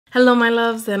Hello my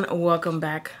loves and welcome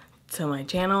back to my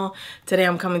channel. Today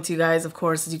I'm coming to you guys, of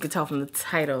course, as you can tell from the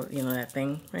title, you know that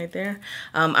thing right there.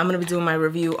 I'm going to be doing my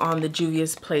review on the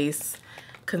Juvias Place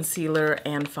concealer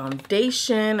and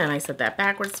foundation, and I said that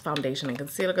backwards, foundation and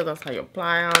concealer, because that's how you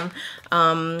apply them.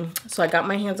 So I got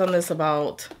my hands on this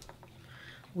about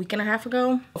a week and a half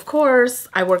ago. Of course,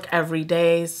 I work every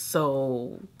day,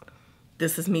 so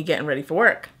this is me getting ready for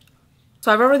work.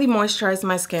 So I've already moisturized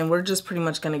my skin. We're just pretty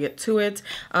much going to get to it.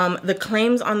 The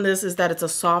claims on this is that it's a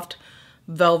soft,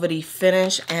 velvety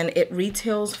finish, and it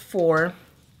retails for,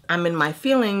 I'm in my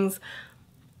feelings,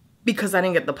 because I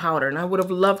didn't get the powder. And I would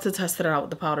have loved to test it out with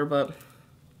the powder, but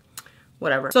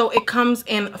whatever. So it comes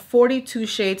in 42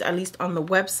 shades, at least on the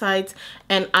website.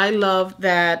 And I love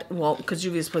that, well, because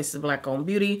Juvia's Place is Black owned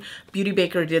beauty. Beauty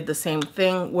Baker did the same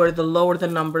thing, where the lower the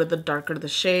number, the darker the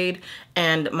shade.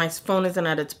 And my phone isn't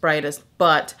at its brightest,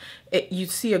 but you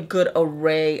see a good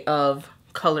array of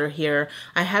color here.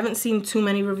 I haven't seen too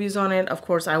many reviews on it. Of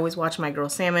course, I always watch my girl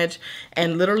Sandwich,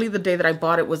 and literally the day that I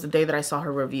bought it was the day that I saw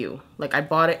her review. Like, I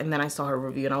bought it and then I saw her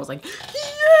review and I was like,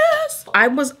 yes! I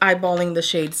was eyeballing the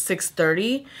shade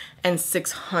 630 and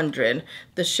 600.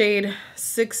 The shade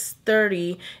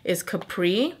 630 is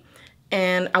Capri,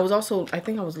 and I was also, I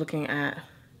think I was looking at,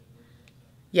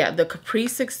 yeah, the Capri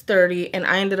 630, and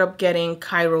I ended up getting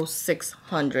Cairo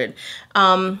 600.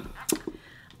 I'm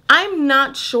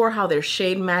not sure how their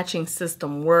shade matching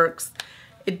system works.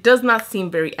 It does not seem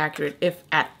very accurate, if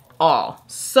at all.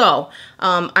 So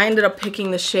I ended up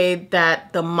picking the shade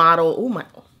that the model,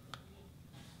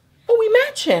 we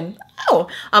matching.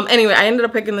 Anyway, I ended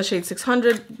up picking the shade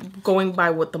 600, going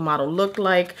by what the model looked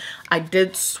like. I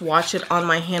did swatch it on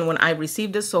my hand when I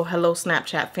received it. So hello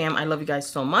Snapchat fam, I love you guys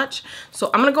so much. So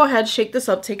I'm gonna go ahead, shake this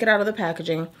up, take it out of the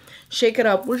packaging, shake it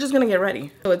up. We're just gonna get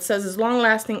ready. So it says it's long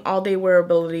lasting, all day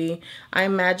wearability.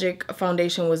 Magic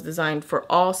foundation was designed for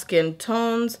all skin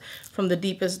tones, from the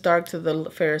deepest dark to the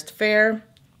fairest fair.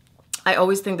 I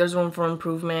always think there's room for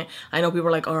improvement. I know people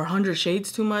are like, are 100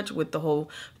 shades too much with the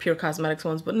whole Pure Cosmetics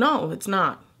ones? But no, it's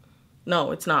not. No,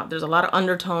 it's not. There's a lot of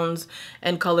undertones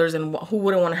and colors, and who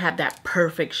wouldn't want to have that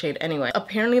perfect shade anyway?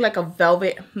 Apparently like a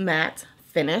velvet matte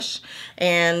finish.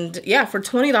 And yeah, for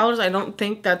 $20, I don't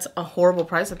think that's a horrible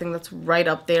price. I think that's right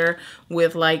up there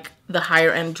with like the higher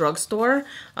end drugstore.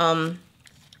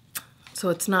 So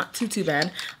it's not too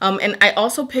bad. And I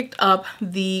also picked up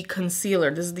the concealer.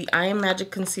 This is the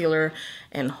Magic concealer,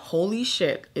 and holy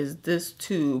shit, is this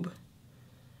tube.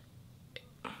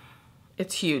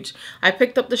 It's huge. I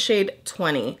picked up the shade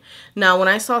 20. Now, when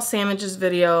I saw Sandwich's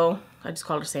video, I just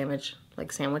called her Sandwich,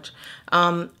 like sandwich.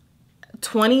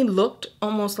 20 looked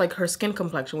almost like her skin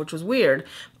complexion, which was weird.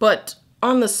 But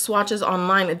on the swatches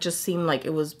online, it just seemed like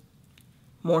it was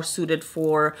more suited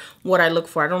for what I look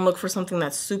for. I don't look for something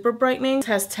that's super brightening. It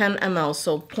has 10 ml,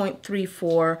 so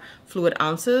 0.34 fluid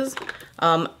ounces.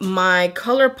 My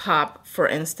ColourPop, for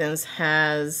instance,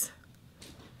 has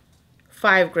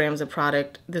 5 grams of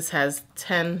product. This has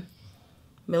 10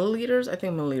 milliliters. I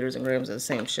think milliliters and grams are the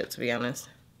same shit, to be honest.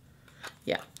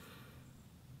 Yeah.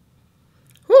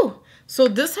 Whew. So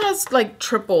this has like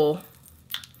triple,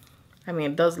 I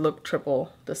mean, it does look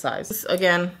triple the size. This,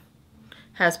 again,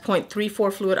 has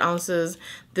 0.34 fluid ounces.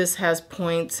 This has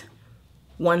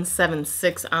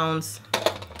 0.176 ounce.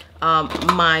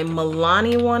 My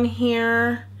Milani one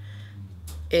here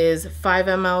is 5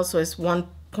 ml, so it's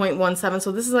 1.17.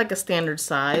 So this is like a standard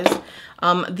size.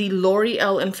 The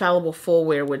L'Oreal Infallible Full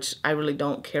Wear, which I really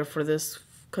don't care for this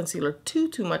concealer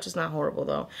too much. It's not horrible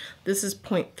though. This is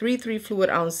 0.33 fluid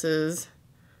ounces.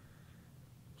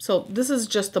 So this is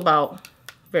just about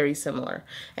very similar.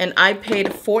 And I paid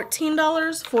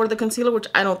 $14 for the concealer, which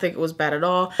I don't think it was bad at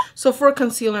all. So for a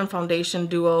concealer and foundation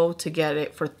duo, to get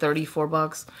it for 34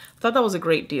 bucks, I thought that was a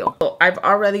great deal. So I've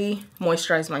already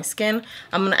moisturized my skin.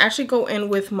 I'm gonna actually go in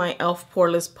with my e.l.f.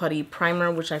 Poreless Putty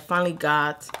Primer, which I finally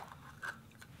got,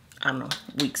 I don't know,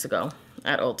 weeks ago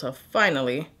at Ulta,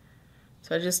 finally.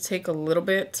 So I just take a little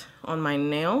bit on my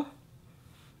nail.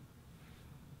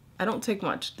 I don't take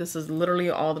much. This is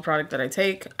literally all the product that I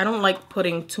take. I don't like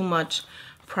putting too much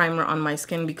primer on my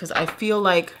skin because I feel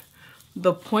like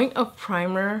the point of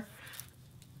primer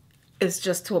is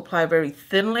just to apply a very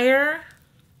thin layer.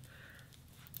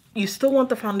 You still want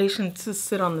the foundation to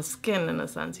sit on the skin in a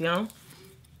sense, you know?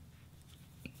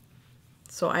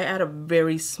 So I add a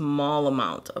very small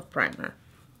amount of primer.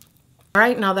 All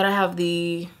right, now that I have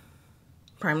the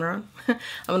primer on, I'm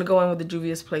gonna go in with the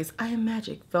Juvias Place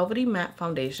Magic Velvety Matte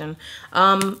Foundation.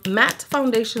 Matte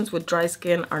foundations with dry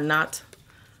skin are not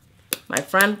my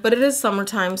friend, but it is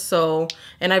summertime, so,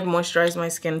 and I've moisturized my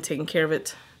skin, taken care of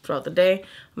it throughout the day.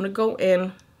 I'm gonna go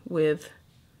in with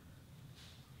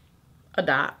a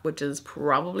dot, which is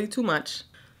probably too much.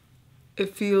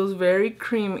 It feels very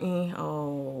creamy.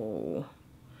 Oh,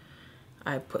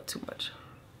 I put too much.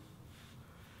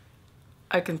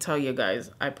 I can tell you guys,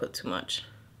 I put too much.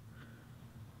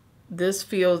 This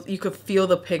feels, you could feel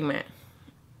the pigment.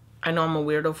 I know I'm a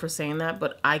weirdo for saying that,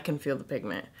 but I can feel the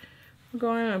pigment. I'm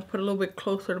going and put a little bit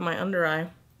closer to my under eye.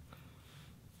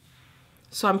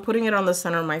 So I'm putting it on the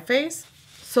center of my face.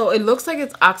 So it looks like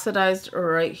it's oxidized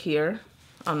right here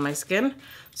on my skin.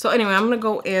 So anyway, I'm gonna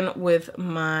go in with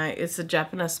my, it's a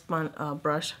Japanese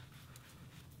brush.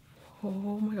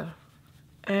 Oh my God.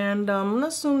 And I'm gonna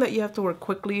assume that you have to work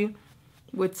quickly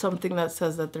with something that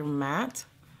says that they're matte.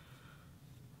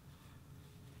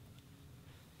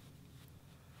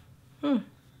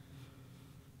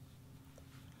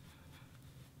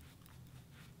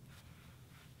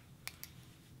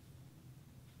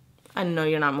 I know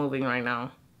you're not moving right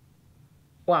now.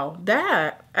 Wow,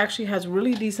 that actually has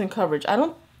really decent coverage.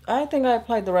 I think I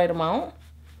applied the right amount.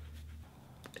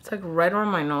 It's like right around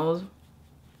my nose.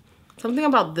 Something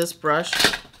about this brush.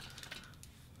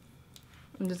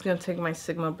 I'm just gonna take my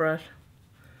Sigma brush.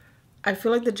 I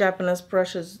feel like the Japanese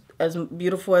brush is as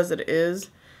beautiful as it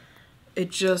is. It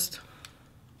just,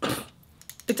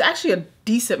 it's actually a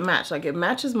decent match. Like it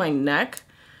matches my neck.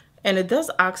 And it does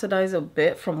oxidize a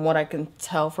bit from what I can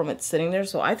tell from it sitting there.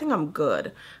 So I think I'm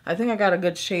good. I think I got a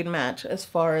good shade match as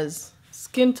far as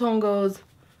skin tone goes.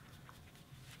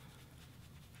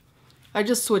 I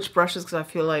just switched brushes because I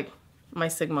feel like my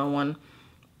Sigma one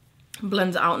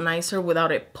blends out nicer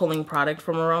without it pulling product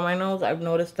from around my nose. I've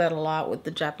noticed that a lot with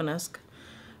the Japanese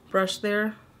brush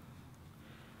there.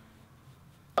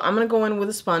 I'm going to go in with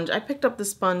a sponge. I picked up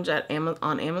this sponge at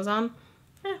on Amazon.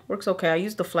 Works okay. I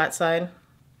used the flat side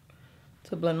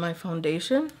to blend my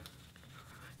foundation.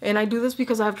 And I do this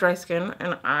because I have dry skin,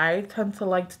 and I tend to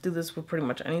like to do this with pretty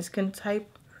much any skin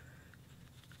type.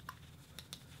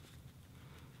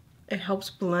 It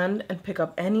helps blend and pick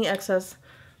up any excess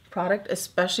product,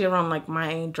 especially around like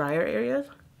my drier areas.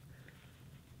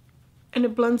 And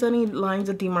it blends any lines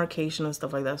of demarcation and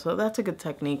stuff like that. So that's a good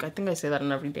technique. I think I say that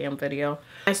in every damn video.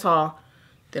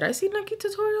 Did I see Nikki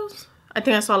tutorials? I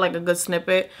think I saw like a good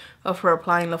snippet of her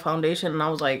applying the foundation, and I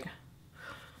was like,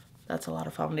 that's a lot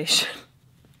of foundation.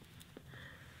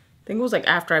 I think it was like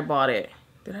after I bought it.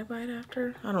 Did I buy it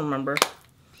after? I don't remember.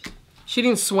 She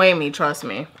didn't sway me, trust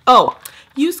me. Oh,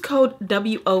 use code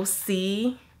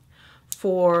WOC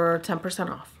for 10%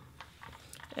 off.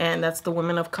 And that's the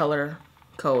Women of Color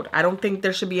code. I don't think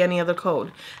there should be any other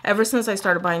code. Ever since I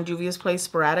started buying Juvia's Place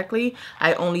sporadically,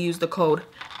 I only use the code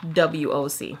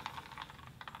WOC.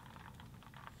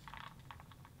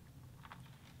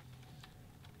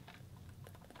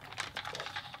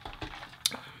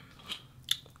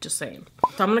 Just saying.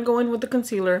 So I'm gonna go in with the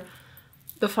concealer.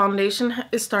 The foundation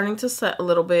is starting to set a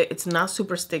little bit. It's not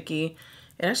super sticky.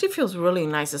 It actually feels really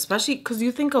nice, especially because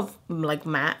you think of like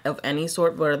matte of any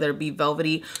sort, whether it be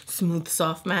velvety, smooth,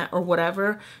 soft matte, or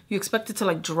whatever. You expect it to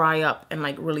like dry up and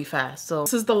like really fast. So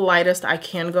this is the lightest I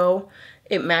can go.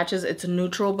 It matches, it's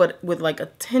neutral, but with like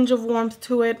a tinge of warmth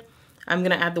to it. I'm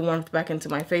gonna add the warmth back into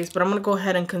my face, but I'm gonna go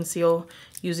ahead and conceal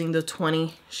using the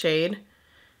 20 shade.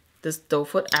 This doe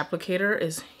foot applicator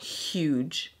is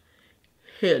huge.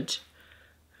 Huge.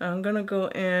 I'm gonna go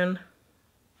in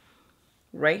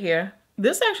right here.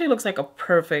 This actually looks like a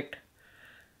perfect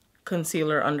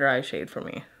concealer under eye shade for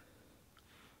me.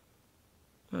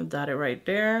 I'm gonna dot it right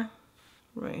there,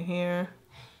 right here,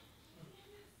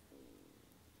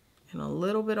 and a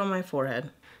little bit on my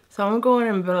forehead. So I'm gonna go in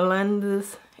and blend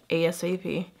this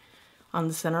ASAP on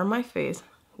the center of my face.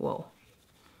 Whoa.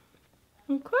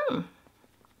 Okay.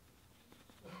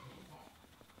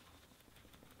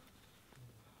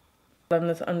 Blend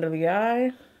this under the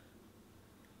eye.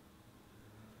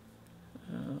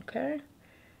 Okay.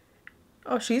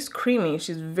 Oh, she's creamy.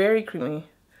 She's very creamy.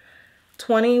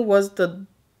 20 was the...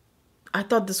 I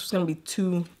thought this was going to be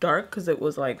too dark because it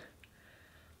was like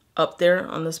up there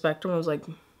on the spectrum. It was like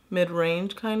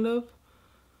mid-range kind of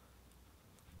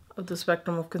the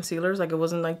spectrum of concealers. Like it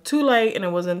wasn't like too light and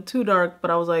it wasn't too dark,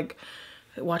 but I was like,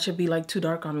 watch it be like too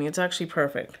dark on me. It's actually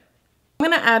perfect. I'm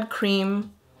going to add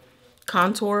cream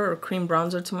contour or cream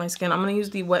bronzer to my skin. I'm going to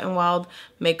use the Wet n Wild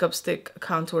Makeup Stick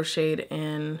contour shade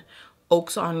in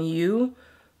Oaks on You.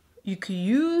 You could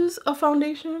use a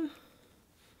foundation.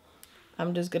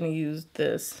 I'm just going to use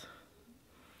this.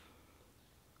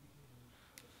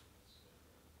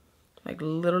 Like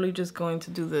literally just going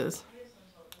to do this.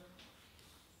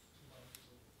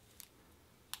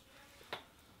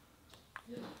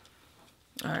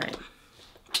 All right.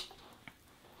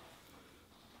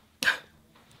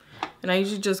 And I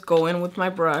usually just go in with my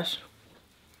brush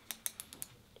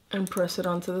and press it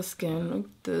onto the skin like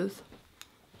this.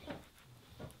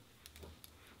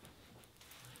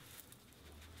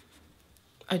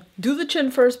 I do the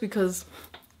chin first because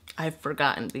I've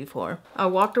forgotten before. I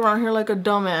walked around here like a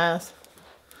dumbass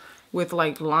with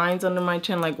like lines under my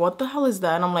chin, like what the hell is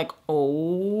that? And I'm like,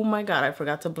 oh my god, I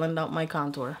forgot to blend out my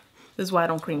contour. This is why I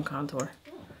don't cream contour.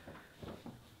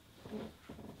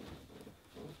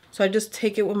 So I just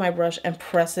take it with my brush and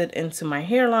press it into my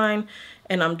hairline,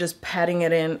 and I'm just patting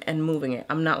it in and moving it.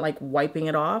 I'm not like wiping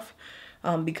it off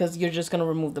because you're just gonna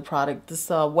remove the product. This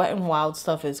Wet n Wild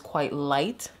stuff is quite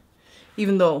light,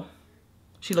 even though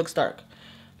she looks dark,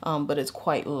 but it's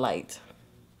quite light.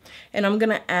 And I'm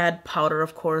gonna add powder,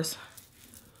 of course,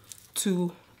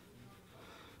 to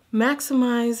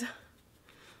maximize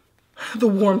the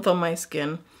warmth on my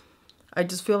skin. I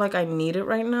just feel like I need it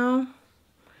right now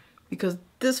because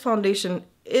this foundation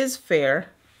is fair.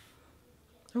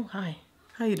 Oh, hi.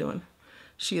 How you doing?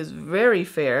 She is very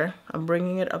fair. I'm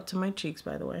bringing it up to my cheeks,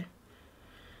 by the way.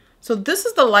 So this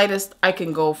is the lightest I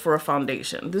can go for a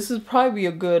foundation. This is probably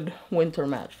a good winter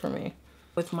match for me.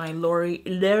 With my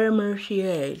Le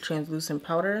Mercier translucent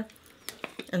powder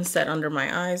and set under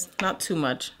my eyes. Not too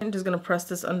much. I'm just going to press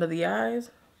this under the eyes.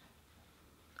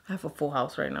 I have a full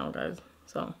house right now, guys.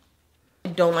 So I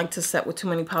don't like to set with too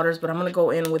many powders, but I'm going to go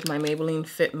in with my Maybelline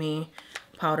Fit Me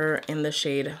powder in the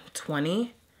shade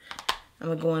 20. I'm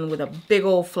going to go in with a big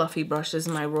old fluffy brush. This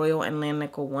is my Royal and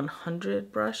Langnickel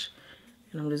 100 brush.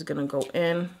 And I'm just going to go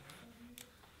in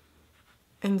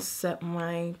and set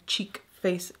my cheek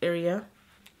face area.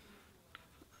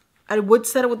 I would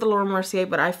set it with the Le Mercier,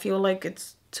 but I feel like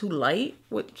it's too light,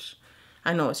 which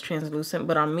I know it's translucent,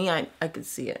 but on me, I could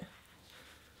see it.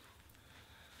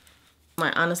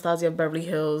 My Anastasia Beverly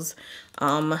Hills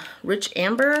Rich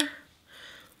Amber,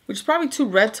 which is probably too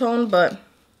red tone, but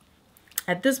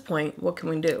at this point, what can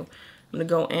we do? I'm going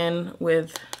to go in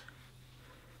with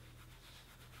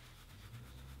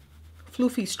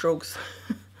floofy strokes.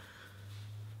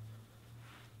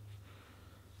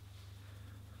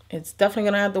 It's definitely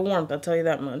going to add the warmth, I'll tell you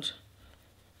that much.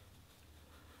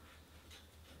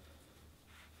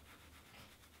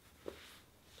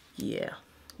 Yeah,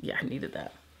 I needed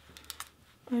that.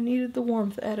 I needed the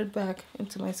warmth added back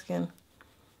into my skin.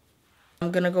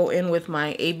 I'm going to go in with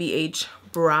my ABH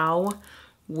Brow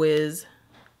Wiz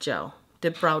Gel,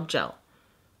 Dip Brow Gel.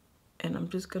 And I'm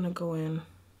just going to go in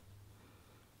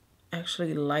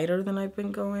actually lighter than I've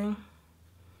been going.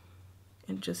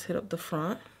 And just hit up the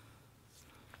front.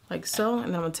 Like so,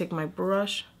 and then I'm going to take my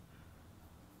brush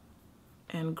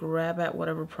and grab at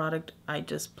whatever product I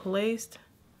just placed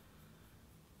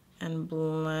and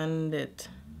blend it.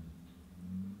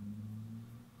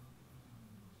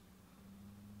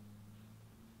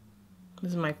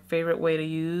 This is my favorite way to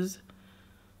use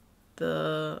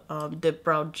the Dip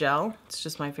Brow Gel. It's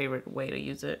just my favorite way to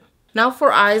use it. Now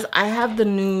for eyes, I have the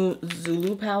new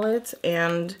Zulu palette,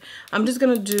 and I'm just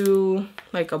going to do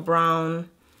like a brown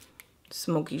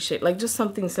smoky shade, like just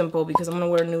something simple because I'm gonna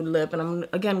wear a nude lip, and I'm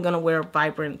again gonna wear a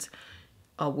vibrant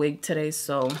wig today,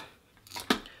 so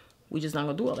we just not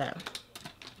gonna do all that.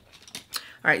 All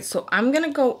right, so I'm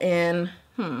gonna go in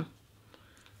I'm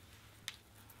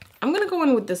gonna go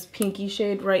in with this pinky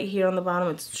shade right here on the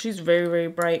bottom. She's very, very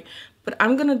bright, but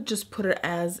I'm gonna just put it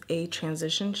as a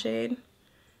transition shade.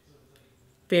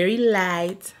 Very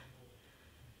light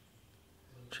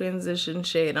transition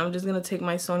shade. I'm just gonna take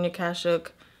my Sonia Kashuk,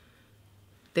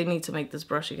 they need to make this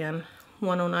brush again,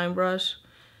 109 brush,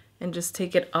 and just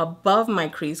take it above my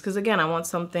crease, because again, I want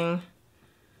something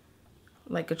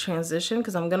like a transition,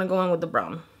 because I'm going to go in with the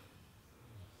brown.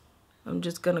 I'm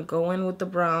just going to go in with the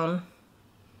brown,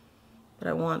 but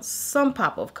I want some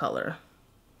pop of color.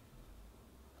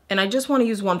 And I just want to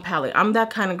use one palette. I'm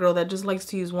that kind of girl that just likes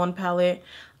to use one palette.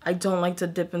 I don't like to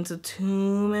dip into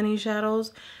too many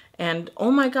shadows. And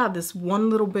oh my god, this one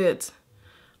little bit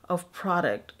of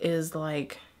product is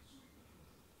like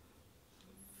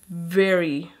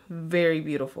very, very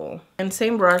beautiful. And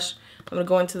same brush, I'm gonna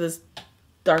go into this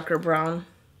darker brown,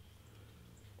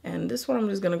 and this one I'm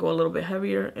just gonna go a little bit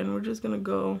heavier, and we're just gonna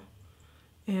go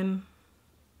in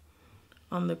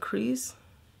on the crease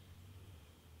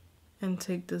and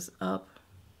take this up.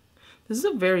 This is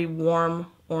a very warm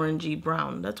orangey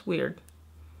brown. That's weird.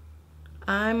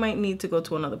 I might need to go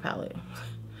to another palette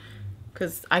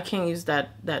because I can't use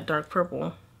that dark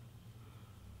purple.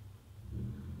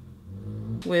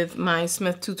 With my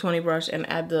Smith 220 brush and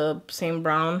add the same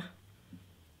brown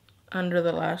under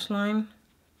the lash line,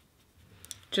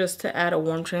 just to add a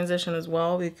warm transition as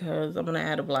well, because I'm gonna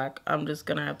add a black. I'm just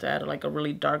gonna have to add like a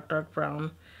really dark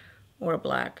brown or a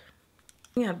black.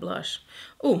 Let me add blush.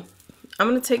 Oh, I'm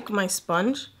gonna take my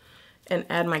sponge and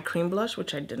add my cream blush,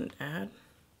 which I didn't add.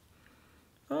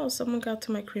 Oh, someone got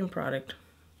to my cream product.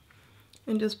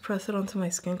 And just press it onto my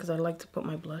skin because I like to put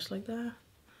my blush like that.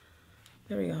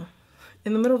 There we go.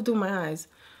 In the middle of doing my eyes,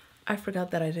 I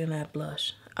forgot that I didn't add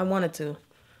blush. I wanted to.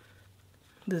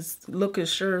 This look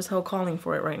is sure as hell calling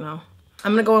for it right now.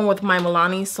 I'm going to go in with my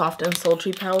Milani Soft and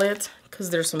Sultry palette because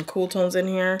there's some cool tones in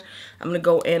here. I'm going to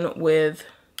go in with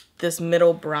this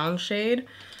middle brown shade.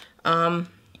 I'm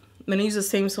going to use the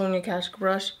same Sonia Kashuk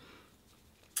brush.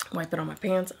 Wipe it on my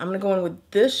pants. I'm going to go in with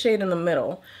this shade in the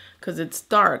middle because it's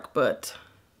dark, but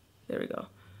there we go.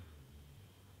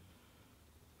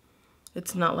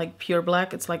 It's not like pure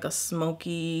black. It's like a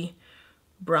smoky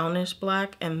brownish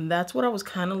black, and that's what I was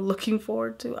kind of looking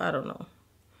forward to. I don't know.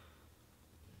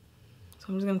 So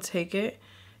I'm just going to take it,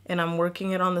 and I'm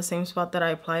working it on the same spot that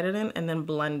I applied it in and then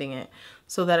blending it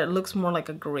so that it looks more like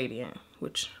a gradient,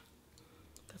 which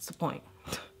that's the point.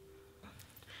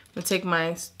 I'm going to take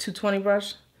my 220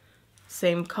 brush,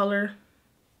 same color,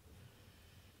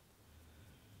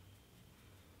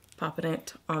 popping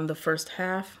it on the first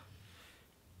half.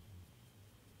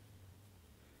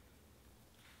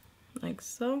 Like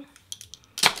so.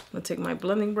 I'm gonna take my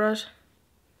blending brush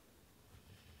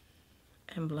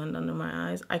and blend under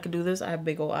my eyes. I could do this, I have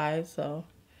big old eyes, so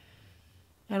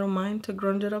I don't mind to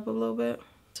grunge it up a little bit.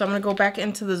 So I'm gonna go back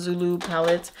into the Zulu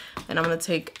palette and I'm gonna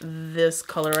take this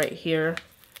color right here,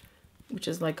 which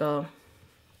is like a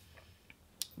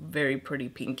very pretty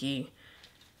pinky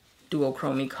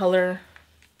duochrome color.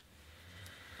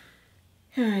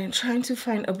 Alright, I'm trying to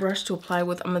find a brush to apply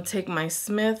with. I'm going to take my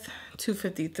Smith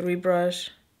 253 brush.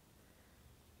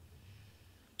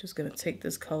 Just going to take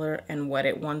this color and wet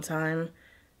it one time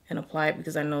and apply it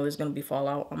because I know there's going to be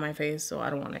fallout on my face, so I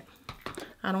don't want it.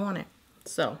 I don't want it.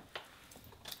 So,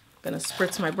 I'm going to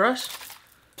spritz my brush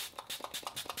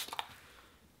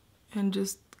and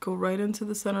just go right into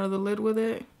the center of the lid with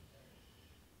it.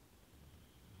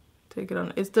 Take it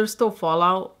on. There's still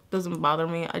fallout. Doesn't bother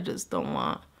me. I just don't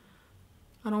want...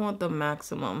 I don't want the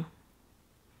maximum.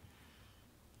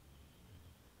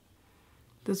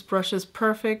 This brush is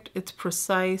perfect. It's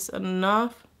precise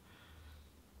enough.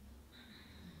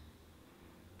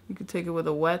 You could take it with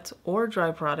a wet or dry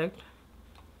product.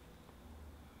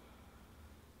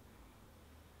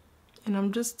 And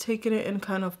I'm just taking it and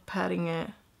kind of patting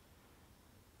it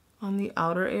on the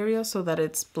outer area so that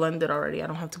it's blended already. I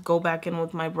don't have to go back in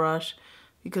with my brush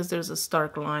because there's a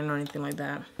stark line or anything like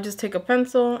that. I just take a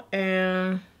pencil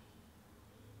and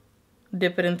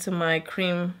dip it into my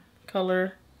cream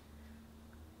color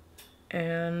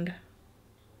and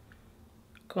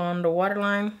go on the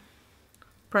waterline,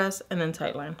 press, and then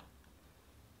tightline.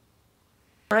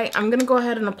 All right, I'm gonna go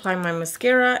ahead and apply my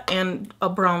mascara and a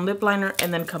brown lip liner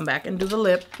and then come back and do the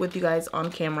lip with you guys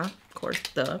on camera, of course,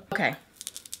 duh. Okay.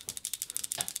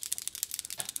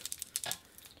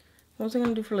 What was I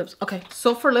gonna do for lips? Okay,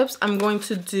 so for lips, I'm going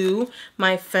to do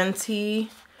my Fenty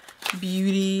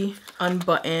Beauty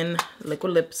Unbutton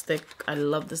liquid lipstick. I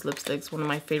love this lipstick. It's one of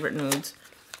my favorite nudes.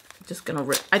 I'm just gonna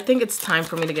rip. I think it's time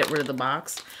for me to get rid of the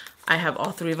box. I have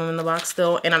all three of them in the box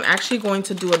still, and I'm actually going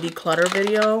to do a declutter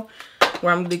video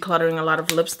where I'm decluttering a lot of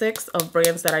lipsticks of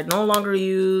brands that I no longer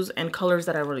use and colors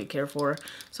that I really care for.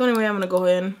 So anyway, I'm gonna go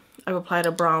in. I've applied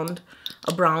a brown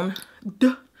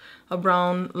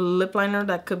lip liner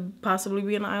that could possibly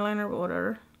be an eyeliner, but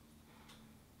whatever.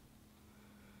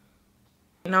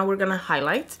 Now we're gonna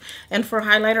highlight, and for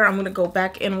highlighter I'm gonna go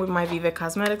back in with my Vive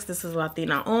Cosmetics. This is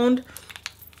Latina owned.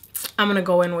 I'm gonna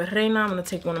go in with Reina. I'm gonna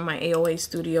take one of my AOA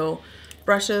Studio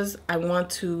brushes. I want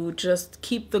to just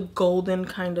keep the golden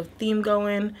kind of theme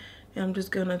going, and I'm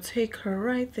just gonna take her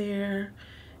right there,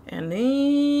 and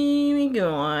oh my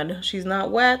god, she's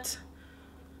not wet,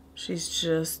 she's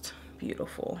just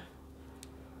beautiful.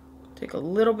 Take a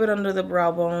little bit under the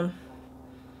brow bone,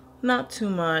 not too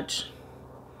much.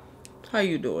 How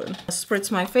you doing?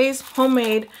 Spritz my face,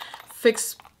 homemade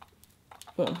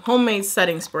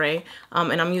setting spray,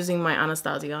 and I'm using my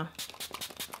Anastasia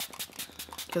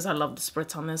because I love the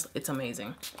spritz on this. It's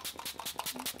amazing.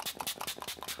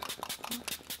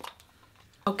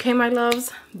 Okay, my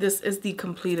loves, this is the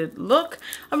completed look.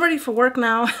 I'm ready for work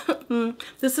now.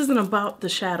 This isn't about the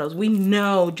shadows. We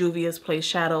know Juvia's Place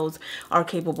shadows are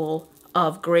capable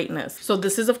of greatness. So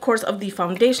this is of course of the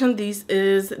foundation. This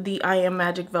is the I Am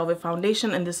Magic Velvet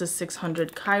Foundation, and this is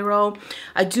 600 Cairo.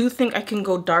 I do think I can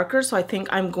go darker, so I think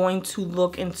I'm going to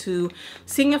look into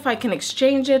seeing if I can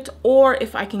exchange it or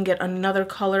if I can get another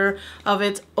color of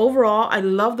it. Overall, I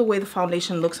love the way the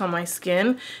foundation looks on my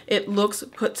skin. It looks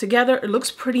put together. It looks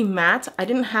pretty matte. I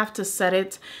didn't have to set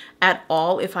it at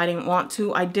all if I didn't want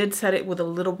to. I did set it with a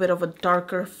little bit of a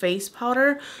darker face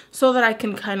powder so that I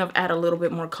can kind of add a little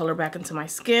bit more color back into my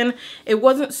skin. It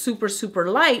wasn't super, super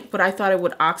light, but I thought it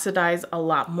would oxidize a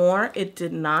lot more. It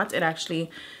did not. It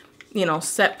actually, you know,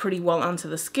 set pretty well onto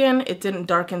the skin. It didn't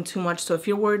darken too much. So if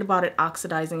you're worried about it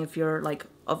oxidizing, if you're like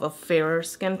of a fairer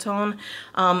skin tone,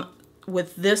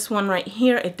 with this one right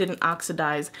here, it didn't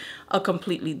oxidize a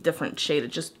completely different shade.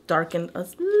 It just darkened a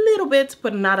little bit,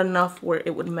 but not enough where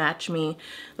it would match me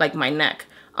like my neck.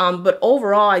 But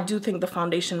overall, I do think the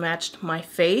foundation matched my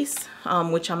face,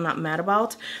 which I'm not mad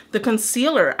about. The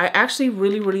concealer, I actually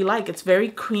really like. It's very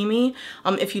creamy.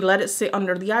 If you let it sit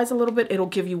under the eyes a little bit, it'll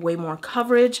give you way more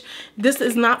coverage. This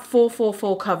is not full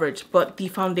coverage, but the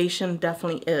foundation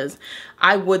definitely is.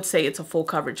 I would say it's a full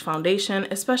coverage foundation,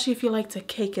 especially if you like to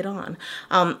cake it on.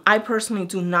 I personally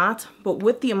do not, but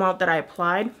with the amount that I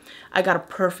applied, I got a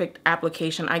perfect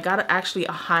application. I got actually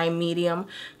a high medium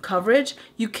coverage.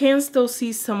 You can still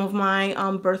see some of my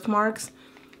birthmarks,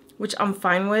 which I'm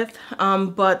fine with,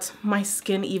 but my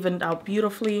skin evened out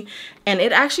beautifully, and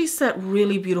it actually set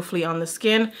really beautifully on the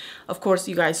skin. Of course,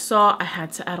 you guys saw I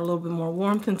had to add a little bit more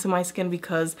warmth into my skin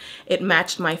because it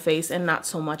matched my face and not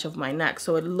so much of my neck,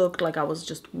 so it looked like I was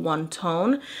just one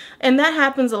tone. And that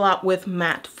happens a lot with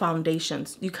matte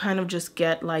foundations. You kind of just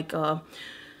get like a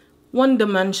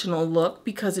one-dimensional look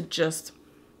because it's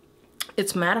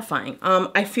mattifying.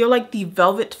 I feel like the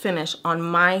velvet finish on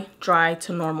my dry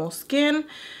to normal skin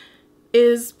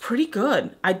is pretty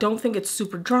good. I don't think it's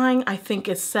super drying. I think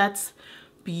it sets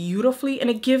beautifully, and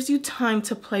it gives you time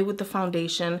to play with the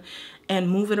foundation and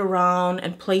move it around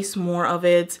and place more of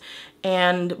it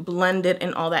and blend it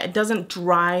and all that. It doesn't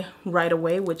dry right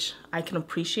away, which I can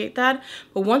appreciate that.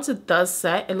 But once it does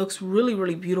set, it looks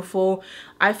really beautiful.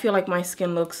 I feel like my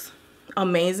skin looks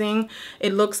amazing.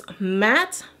 It looks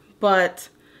matte, but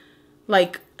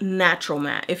like natural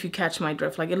matte, if you catch my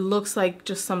drift. Like, it looks like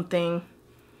just something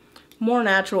more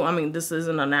natural. I mean, this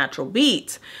isn't a natural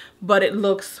beat, but it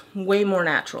looks way more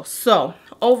natural. So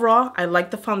overall, I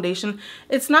like the foundation.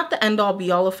 It's not the end all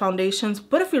be all of foundations,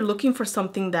 but if you're looking for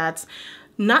something that's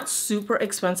not super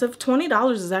expensive,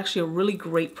 $20 is actually a really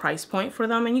great price point for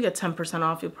them, and you get 10%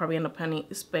 off. You'll probably end up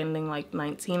spending like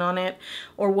 $19 on it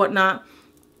or whatnot.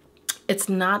 It's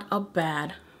not a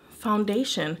bad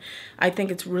foundation. I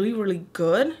think it's really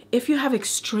good. If you have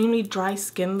extremely dry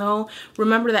skin though,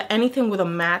 remember that anything with a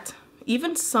matte,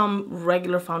 even some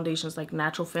regular foundations like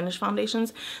natural finish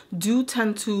foundations, do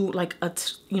tend to like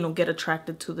get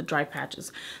attracted to the dry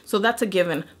patches. So that's a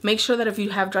given. Make sure that if you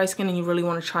have dry skin and you really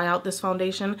want to try out this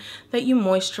foundation, that you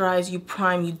moisturize, you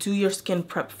prime, you do your skin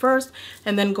prep first,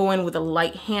 and then go in with a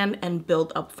light hand and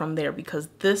build up from there, because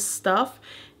this stuff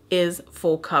is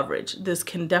full coverage. This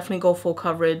can definitely go full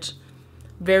coverage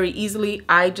very easily.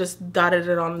 I just dotted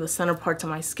it on the center parts of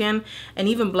my skin, and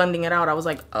even blending it out, I was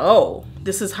like, oh,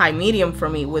 this is high medium for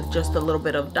me with just a little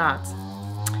bit of dots.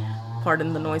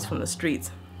 Pardon the noise from the streets.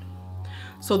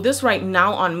 So this right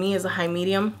now on me is a high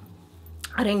medium.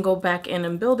 I didn't go back in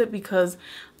and build it because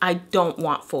I don't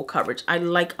want full coverage. I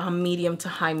like a medium to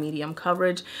high medium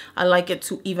coverage. I like it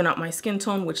to even out my skin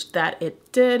tone, which that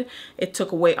it did. It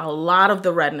took away a lot of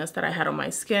the redness that I had on my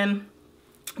skin.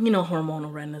 You know,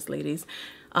 hormonal redness, ladies.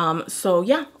 So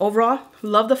yeah, overall,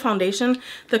 love the foundation.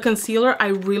 The concealer I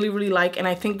really like, and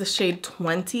I think the shade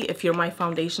 20, if you're my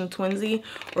foundation twinsy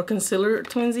or concealer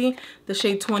twinsy, the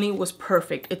shade 20 was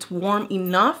perfect. It's warm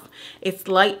enough, it's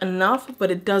light enough, but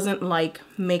it doesn't like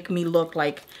make me look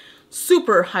like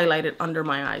super highlighted under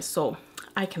my eyes. So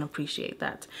I can appreciate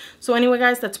that. So anyway,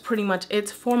 guys, that's pretty much it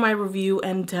for my review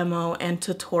and demo and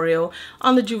tutorial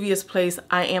on the Juvia's Place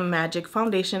I Am Magic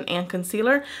foundation and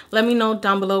concealer. Let me know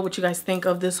down below what you guys think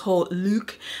of this whole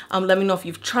look. Let me know if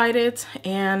you've tried it.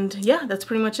 And yeah, that's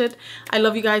pretty much it. I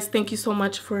love you guys. Thank you so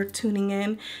much for tuning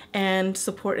in and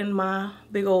supporting my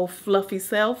big old fluffy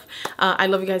self. I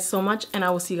love you guys so much, and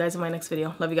I will see you guys in my next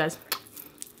video. Love you guys.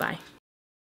 Bye.